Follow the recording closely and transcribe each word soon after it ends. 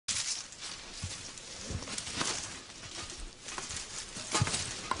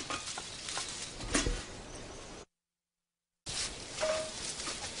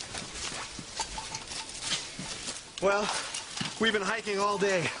Well, we've been hiking all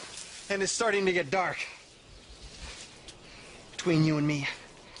day, and it's starting to get dark. Between you and me,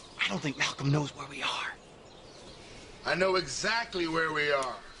 I don't think Malcolm knows where we are. I know exactly where we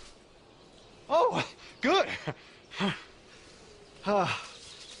are. Oh, good.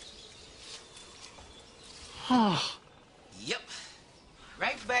 Yep.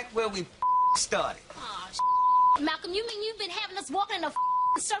 Right back where we started. Oh, Malcolm, you mean you've been having us walking in a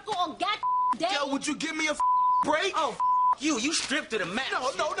circle all goddamn day? Yo, would you give me a break? Oh, you stripped to the max.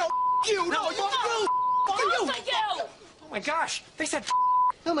 No, you, no, you. Oh my gosh, they said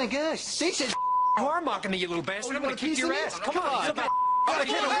Oh my gosh, they said you are mocking me, you little bastard. I'm gonna kick your ass. Come on.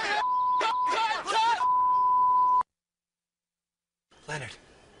 Leonard,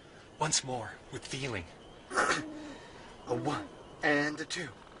 once more, with feeling. A 1 and a 2.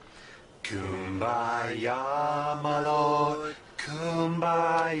 Kumbaya, my lord.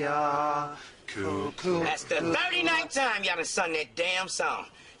 Kumbaya. That's the 39th time y'all done sung that damn song.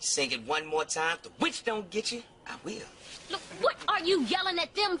 Sing it one more time. If the witch don't get you, I will. Look, what are you yelling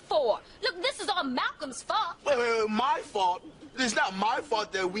at them for? Look, this is all Malcolm's fault. Wait, my fault? It's not my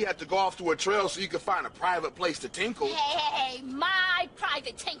fault that we had to go off to a trail so you could find a private place to tinkle. Hey, my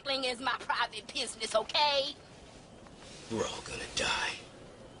private tinkling is my private business, okay? We're all gonna die.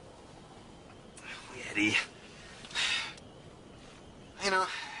 Eddie. You know,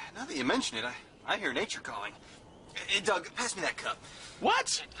 now that you mention it, I hear nature calling. Hey, Doug, pass me that cup.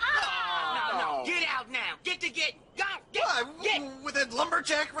 What? No. Get out now. Get. Go. Get. With that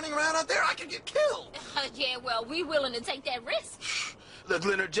lumberjack running around out there, I could get killed. Yeah, well, we're willing to take that risk. Look,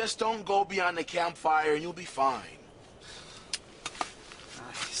 Leonard, just don't go beyond the campfire and you'll be fine.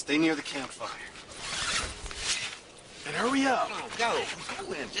 Stay near the campfire. And hurry up. Go.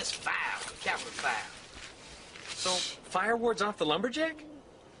 Just file. Capital file. So, fire wards off the lumberjack?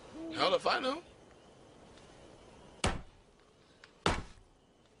 Hell if I know.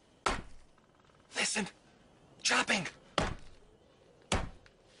 Listen, chopping. Oh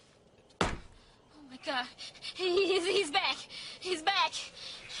my God, he's back. He's back.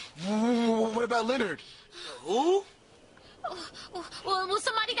 What about Leonard? Who? Well,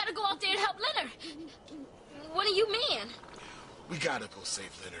 somebody got to go out there and help Leonard. What do you mean? We gotta go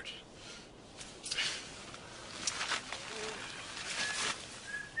save Leonard.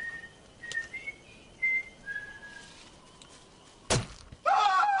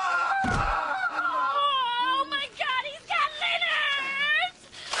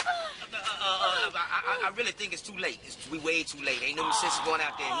 I really think it's too late. We way too late. Ain't no sense going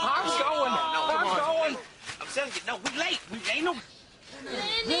out there. I'm going. I'm going. I'm telling you, no, we late. We ain't no.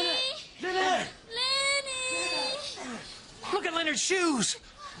 Lenny! Leonard! Lenny! Look at Leonard's shoes.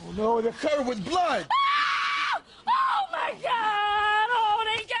 Oh no, they're covered with blood. Oh my God! Oh,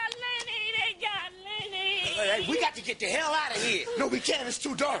 they got Lenny! They got Lenny! Hey, we got to get the hell out of here. No, we can't. It's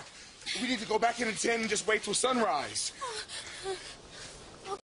too dark. We need to go back in the tent and just wait till sunrise.